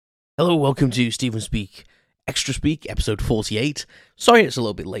Hello, welcome to Xtra Speak, Xtra Speak, episode 48. Sorry it's a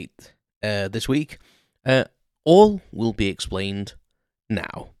little bit late this week. All will be explained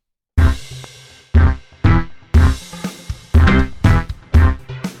now.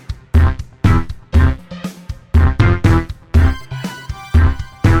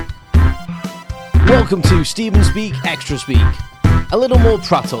 Welcome to Xtra Speak, Xtra Speak. A little more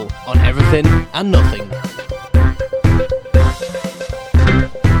prattle on everything and nothing.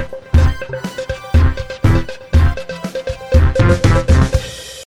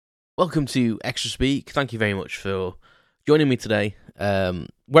 Welcome to Xtra Speak. Thank you very much for joining me today.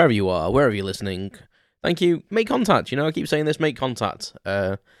 Wherever you are, wherever you're listening, thank you. Make contact. I keep saying this, make contact.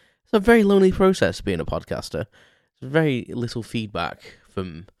 It's a very lonely process being a podcaster. There's very little feedback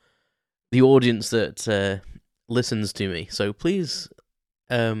from the audience that listens to me. So please,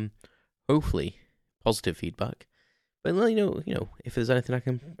 hopefully, positive feedback. But let me know, if there's anything I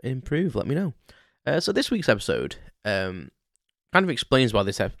can improve, let me know. So this week's episode, kind of explains why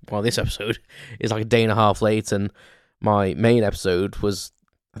this episode is like a day and a half late, and my main episode was,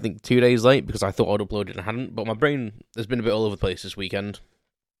 I think, 2 days late because I thought I'd uploaded and I hadn't. But my brain has been a bit all over the place this weekend,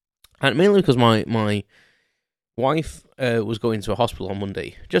 and mainly because my wife was going to a hospital on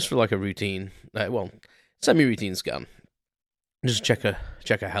Monday just for like a routine, semi-routine scan, just check her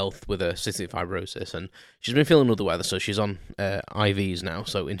health with her cystic fibrosis, and she's been feeling under the weather, so she's on IVs now,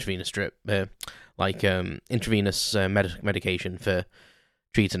 so intravenous drip. Intravenous medication for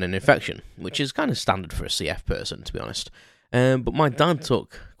treating an infection, which is kind of standard for a CF person, to be honest. But my dad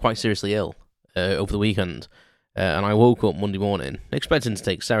took quite seriously ill over the weekend, and I woke up Monday morning expecting to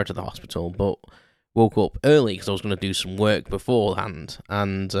take Sarah to the hospital, but woke up early because I was going to do some work beforehand,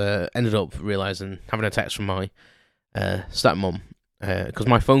 and ended up having a text from my stepmom, because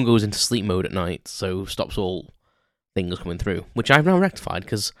my phone goes into sleep mode at night, so stops all things coming through, which I've now rectified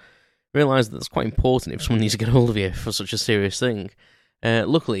because realised that it's quite important if someone needs to get hold of you for such a serious thing.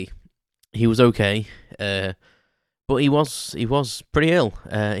 Luckily, he was okay, but he was pretty ill.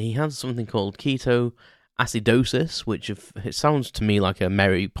 He had something called ketoacidosis, which it sounds to me like a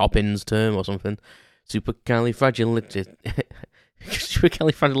Mary Poppins term or something. Supercalifragilistic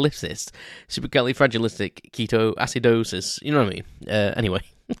ketoacidosis. You know what I mean? Anyway,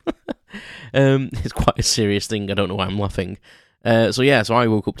 it's quite a serious thing. I don't know why I'm laughing. So I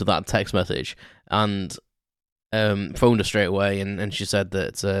woke up to that text message and phoned her straight away, and she said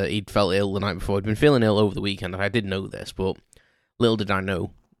that he'd felt ill the night before. He'd been feeling ill over the weekend, and I did know this, but little did I know.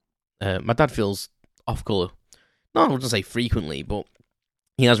 My dad feels off colour. No, I wouldn't say frequently, but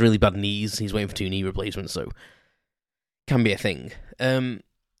he has really bad knees. He's waiting for 2 knee replacements, so can be a thing.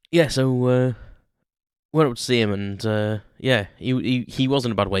 So went up to see him, and he was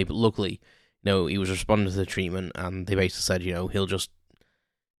in a bad way, but luckily, he was responding to the treatment, and they basically said, he'll just,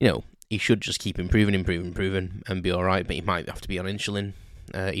 he should just keep improving, and be alright, but he might have to be on insulin.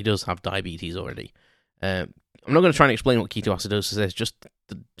 He does have diabetes already. I'm not going to try and explain what ketoacidosis is, just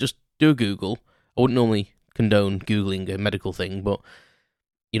do a Google. I wouldn't normally condone Googling a medical thing, but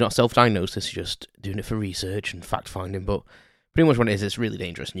you're not self-diagnosed, you're just doing it for research and fact-finding, but pretty much what it is, it's really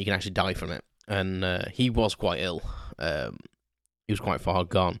dangerous, and you can actually die from it. And he was quite ill. He was quite far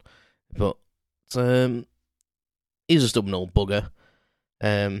gone, but he's a stubborn old bugger.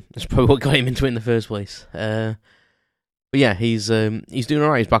 That's probably what got him into it in the first place. But yeah, he's doing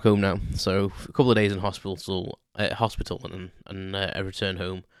alright. He's back home now. So a couple of days in hospital and a return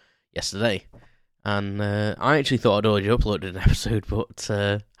home yesterday. And I actually thought I'd already uploaded an episode, but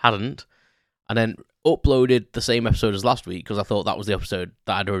hadn't. And then uploaded the same episode as last week because I thought that was the episode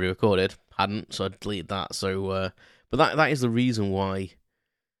that I'd already recorded. Hadn't, so I deleted that. So, but that is the reason why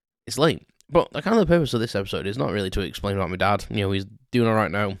it's late. But the kind of the purpose of this episode is not really to explain about my dad. He's doing all right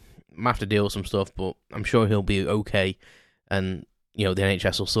now. I have to deal with some stuff, but I'm sure he'll be okay. And, the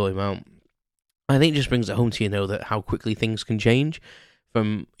NHS will sort him out. I think it just brings it home to that how quickly things can change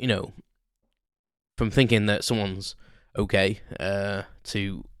from thinking that someone's okay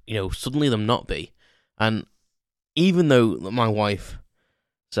to, suddenly them not be. And even though my wife,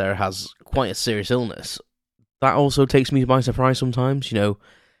 Sarah, has quite a serious illness, that also takes me by surprise sometimes, she's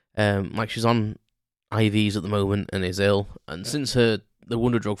on IVs at the moment and is ill, and since the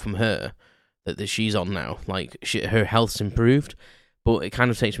wonder drug from her that she's on now, her health's improved, but it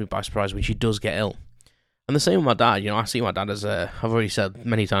kind of takes me by surprise when she does get ill. And the same with my dad. I see my dad as I've already said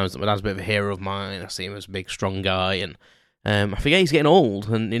many times that my dad's a bit of a hero of mine. I see him as a big, strong guy, and I forget he's getting old,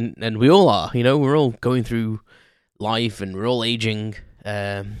 and we all are. We're all going through life, and we're all aging,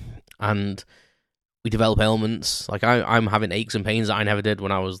 and we develop ailments. I'm having aches and pains that I never did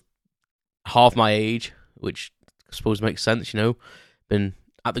when I was half my age, which I suppose makes sense, Been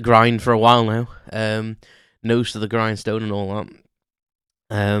at the grind for a while now. Nose to the grindstone and all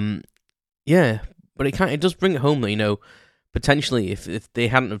that. Yeah, but it does bring it home that, potentially if they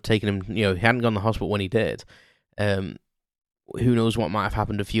hadn't have taken him, he hadn't gone to the hospital when he did, who knows what might have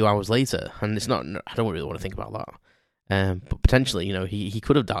happened a few hours later. And it's not, I don't really want to think about that. But potentially, he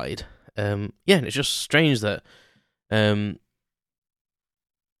could have died. And it's just strange that that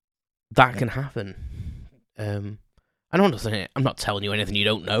can happen. I'm not telling you anything you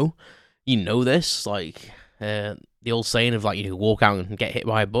don't know. You know this, like the old saying of, like, you walk out and get hit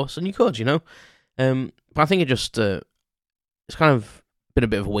by a bus, and you could, But I think it just it's kind of been a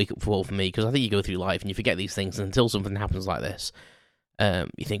bit of a wake up call for me, because I think you go through life and you forget these things, and until something happens like this,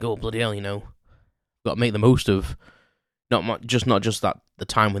 you think, oh bloody hell, got to make the most of not just that the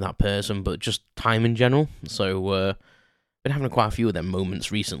time with that person, but just time in general. So been having quite a few of them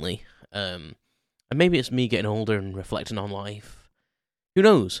moments recently. And maybe it's me getting older and reflecting on life. Who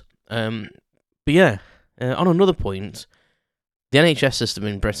knows? But yeah, on another point, the NHS system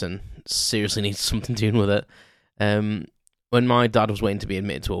in Britain seriously needs something doing with it. When my dad was waiting to be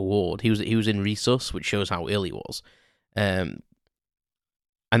admitted to a ward, he was in resus, which shows how ill he was. And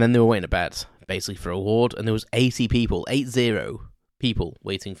then they were waiting to bed, basically, for a ward, and there was 80 people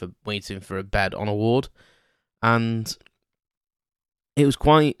waiting for a bed on a ward, and it was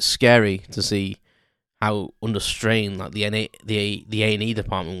quite scary to see how under strain, like, the A&E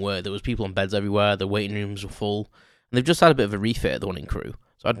department were. There was people on beds everywhere. The waiting rooms were full, and they've just had a bit of a refit at the one in Crewe.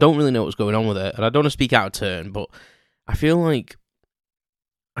 So I don't really know what's going on with it, and I don't want to speak out of turn, but I feel like,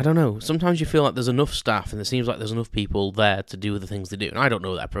 I don't know, sometimes you feel like there's enough staff, and it seems like there's enough people there to do the things they do, and I don't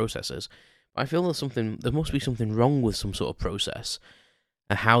know what that process is, but I feel there must be something wrong with some sort of process,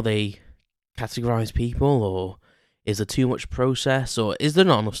 and how they categorise people, or is there too much process, or is there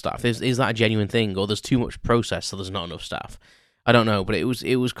not enough staff? Is that a genuine thing, or there's too much process, so there's not enough staff? I don't know, but it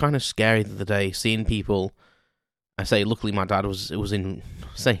was kind of scary the other day, seeing people. I say, luckily, my dad was in.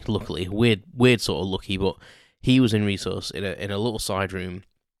 Say, luckily, weird sort of lucky, but he was in resource in a little side room,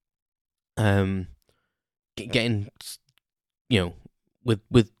 getting, with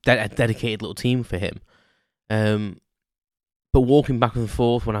a dedicated little team for him, but walking back and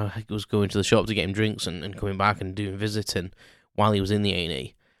forth when I was going to the shop to get him drinks and coming back and doing visiting while he was in the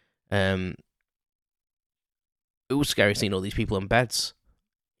A&E, it was scary seeing all these people in beds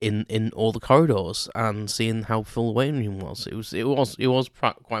in all the corridors and seeing how full the waiting room was. It was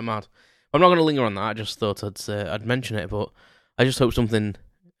quite mad. I'm not going to linger on that. I just thought I'd mention it, but I just hope something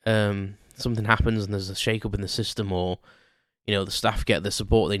happens and there's a shake up in the system, or the staff get the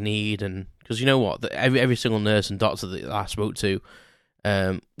support they need. And because you know what, every single nurse and doctor that I spoke to,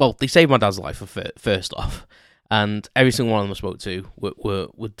 they saved my dad's life first off, and every single one of them I spoke to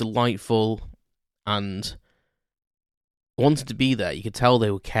were delightful and wanted to be there. You could tell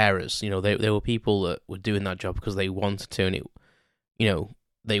they were carers. They were people that were doing that job because they wanted to, and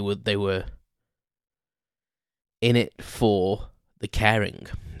they were in it for the caring.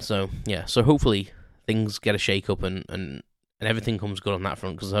 So yeah, so hopefully things get a shake up and everything comes good on that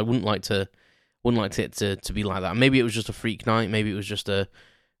front, because I wouldn't like it to be like that. Maybe it was just a freak night, maybe it was just a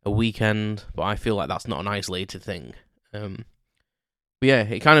weekend, but I feel like that's not an isolated thing. But yeah,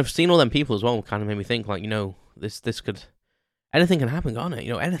 it kind of, seeing all them people as well kind of made me think, like, this could, anything can happen, can't it?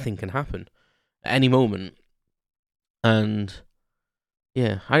 Anything can happen at any moment. And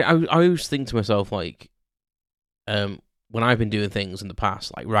yeah, I always think to myself, like, when I've been doing things in the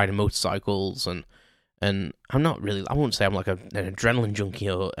past, like riding motorcycles, and I'm not really, I won't say I'm like an adrenaline junkie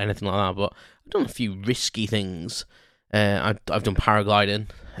or anything like that, but I've done a few risky things. I've done paragliding,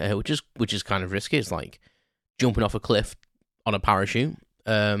 which is kind of risky. It's like jumping off a cliff on a parachute,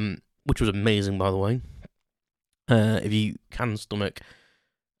 which was amazing, by the way. If you can stomach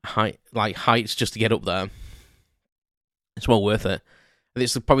heights just to get up there, it's well worth it.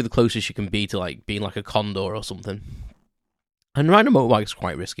 It's probably the closest you can be to, like, being like a condor or something. And riding a motorbike is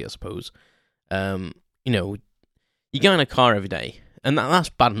quite risky, I suppose. You get in a car every day, and that's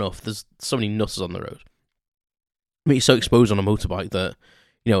bad enough. There's so many nusses on the road. I mean, you're so exposed on a motorbike that,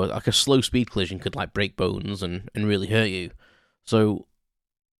 like a slow speed collision could, like, break bones and really hurt you. So,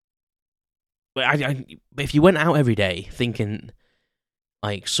 if you went out every day thinking,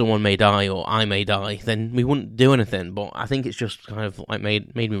 like, someone may die or I may die, then we wouldn't do anything. But I think it's just kind of, like,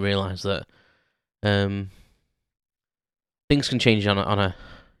 made me realise that things can change on a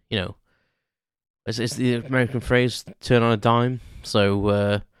it's the American phrase, turn on a dime.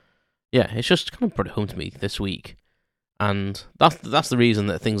 So yeah, it's just kind of brought it home to me this week, and that's the reason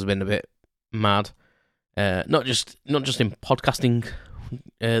that things have been a bit mad. Not just in podcasting,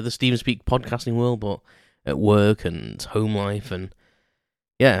 the Xtra Speak podcasting world, but at work and home life, and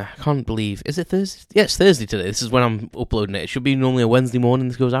yeah, I can't believe... Is it Thursday? Yeah, it's Thursday today. This is when I'm uploading it. It should be normally a Wednesday morning.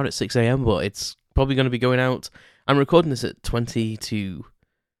 This goes out at 6 a.m, but it's probably going to be going out... I'm recording this at 20 to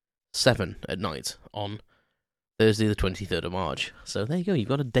 7 at night on Thursday the 23rd of March. So there you go. You've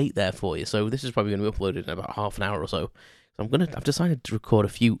got a date there for you. So this is probably going to be uploaded in about half an hour or so. So I've decided to record a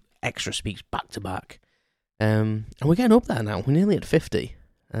few extra speaks back to back. And we're getting up there now. We're nearly at 50.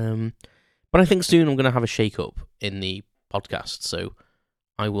 But I think soon I'm going to have a shake-up in the podcast. So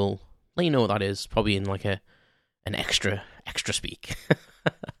I will let you know what that is. Probably in like an extra speak.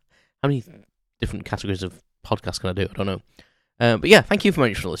 How many different categories of podcasts can I do? I don't know. But yeah, thank you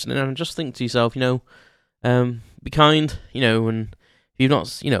very much for listening. And just think to yourself, be kind, and if you've not,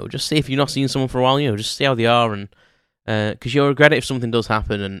 just see if you've not seen someone for a while, just see how they are, and because you'll regret it if something does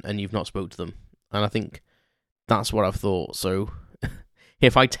happen and you've not spoke to them. And I think that's what I've thought. So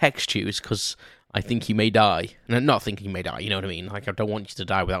if I text you, it's because I think you may die. And not thinking you may die, you know what I mean? Like, I don't want you to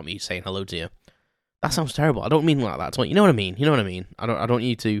die without me saying hello to you. That sounds terrible. I don't mean like that. You know what I mean? You know what I mean? I don't want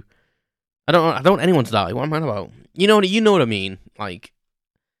you to... I don't want anyone to die. What am I about? You know what I mean? Like...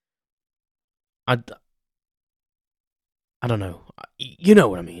 I don't know. You know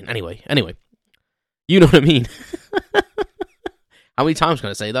what I mean. Anyway. You know what I mean. How many times can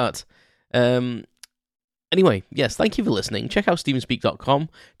I say that? Anyway, yes, thank you for listening. Check out StephenSpeak.com.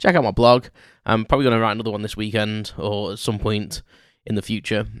 Check out my blog. I'm probably going to write another one this weekend or at some point in the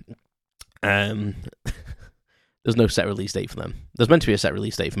future. There's no set release date for them. There's meant to be a set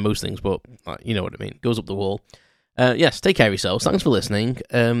release date for most things, but you know what I mean. It goes up the wall. Yes, take care of yourselves. Thanks for listening.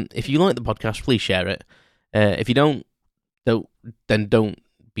 If you like the podcast, please share it. If you don't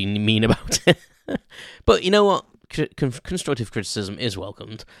be mean about it. But you know what? Constructive criticism is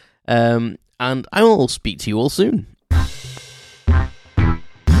welcomed. And I will speak to you all soon.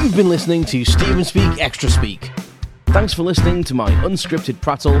 You've been listening to Stephen Speak Xtra Speak. Thanks for listening to my unscripted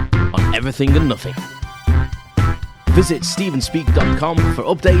prattle on everything and nothing. Visit StephenSpeak.com for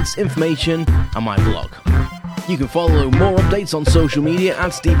updates, information, and my blog. You can follow more updates on social media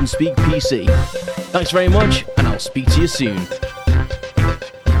at StephenSpeakPC. Thanks very much, and I'll speak to you soon.